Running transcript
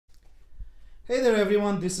Hey there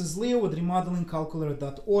everyone, this is Leo with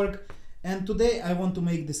remodelingcalculator.org, and today I want to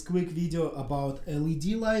make this quick video about LED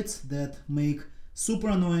lights that make super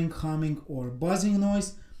annoying humming or buzzing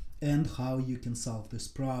noise and how you can solve this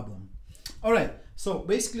problem. Alright, so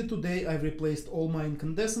basically today I've replaced all my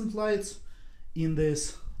incandescent lights in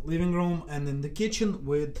this living room and in the kitchen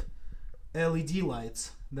with LED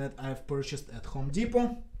lights that I've purchased at Home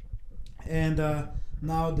Depot, and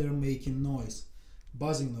now they're making noise.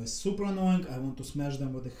 Buzzing noise, super annoying. I want to smash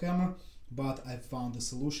them with a hammer, but I found a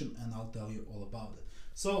solution and I'll tell you all about it.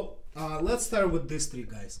 So let's start with these three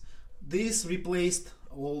guys. These replaced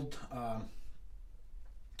old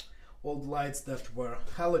lights that were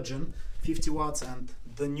halogen 50 watts, and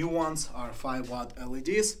the new ones are 5 watt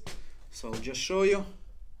LEDs. So I'll just show you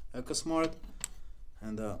EcoSmart,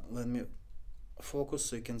 and let me focus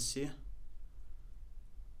so you can see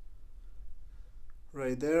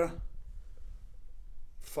right there.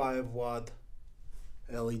 5 watt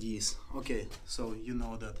LEDs. Okay, so you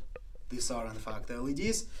know that these are in fact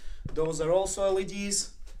LEDs. Those are also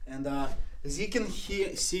LEDs, and as you can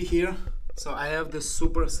see here, so I have this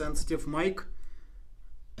super sensitive mic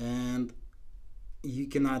and you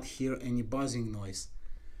cannot hear any buzzing noise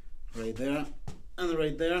right there and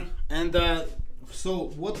right there. And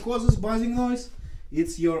so what causes buzzing noise?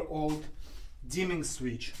 It's your old dimming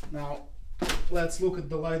switch. Now let's look at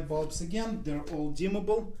the light bulbs again. They're all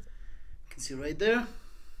dimmable. You can see right there,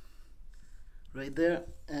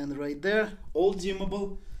 and right there, all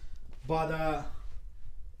dimmable. But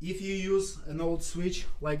if you use an old switch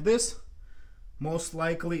like this, most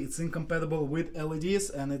likely it's incompatible with LEDs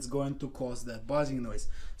and it's going to cause that buzzing noise.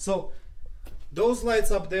 So those lights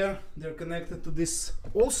up there, they're connected to this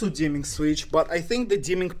also dimming switch, but I think the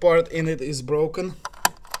dimming part in it is broken.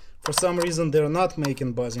 For some reason they're not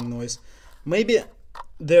making buzzing noise. Maybe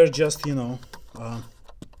they're just, you know,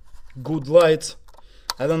 good lights.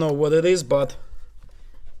 I don't know what it is, but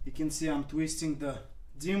you can see I'm twisting the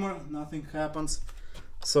dimmer, nothing happens.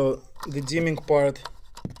 So the dimming part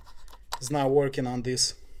is not working on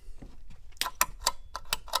this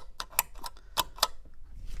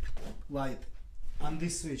light, on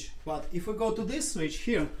this switch. But if we go to this switch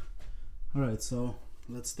here, alright, so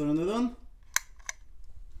let's turn it on.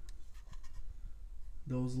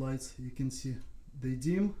 Those lights, you can see they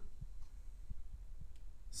dim.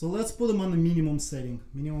 So let's put them on the minimum setting,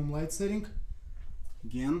 minimum light setting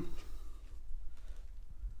again.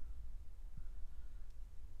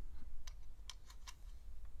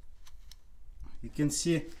 You can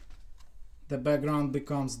see the background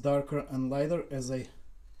becomes darker and lighter as I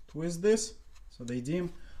twist this, so they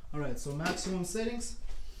dim. Alright, so maximum settings.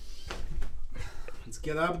 Let's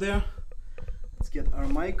get up there. Let's get our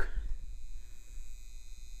mic.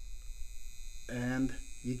 And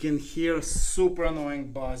you can hear super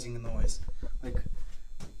annoying buzzing noise. Like,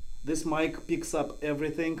 this mic picks up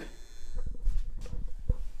everything.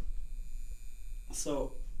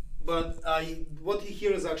 So, but what you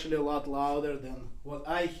hear is actually a lot louder than what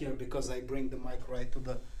I hear, because I bring the mic right to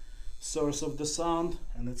the source of the sound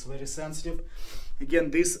and it's very sensitive.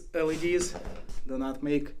 Again, these LEDs do not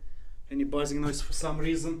make any buzzing noise for some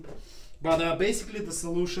reason. But basically the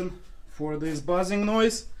solution for this buzzing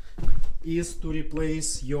noise is to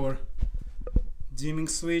replace your dimming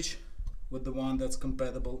switch with the one that's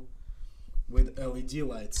compatible with LED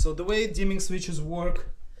lights. So the way dimming switches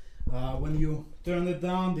work, when you turn it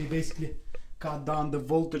down, they basically cut down the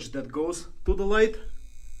voltage that goes to the light,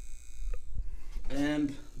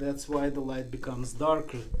 and that's why the light becomes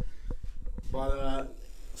darker. But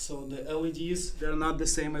so the LEDs, they're not the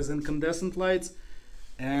same as incandescent lights,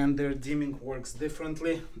 and their dimming works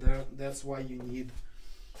differently. That's why you need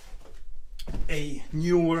a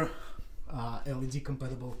newer LED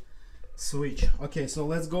compatible switch. Okay, so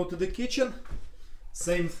let's go to the kitchen.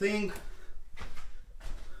 Same thing,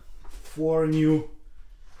 4 new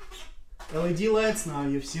LED lights. Now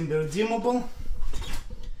you've seen they're dimmable,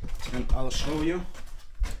 and I'll show you.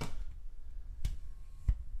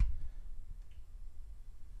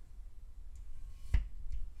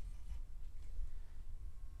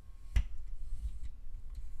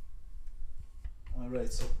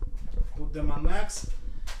 Alright, so put them on max,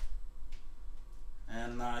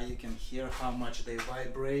 and now you can hear how much they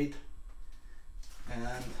vibrate,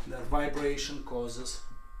 and that vibration causes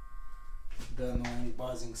the annoying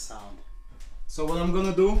buzzing sound. So what I'm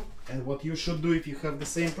gonna do, and what you should do if you have the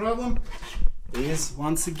same problem, is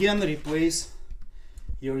once again replace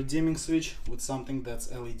your dimming switch with something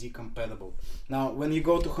that's LED compatible. Now when you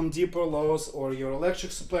go to Home Depot, Lowe's, or your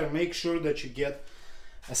electric supplier, make sure that you get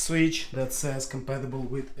a switch that says compatible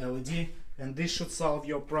with LED, and this should solve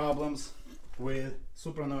your problems. with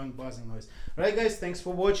super annoying buzzing noise. Alright guys, thanks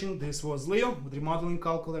for watching. This was Leo with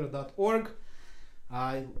remodelingcalculator.org.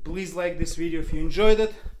 Please like this video if you enjoyed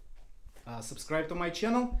it. Subscribe to my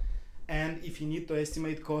channel, and if you need to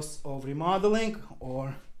estimate costs of remodeling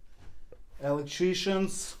or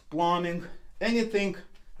electricians, plumbing, anything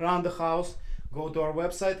around the house, go to our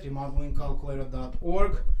website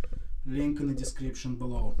remodelingcalculator.org, link in the description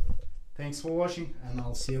below. Thanks for watching, and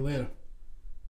I'll see you later.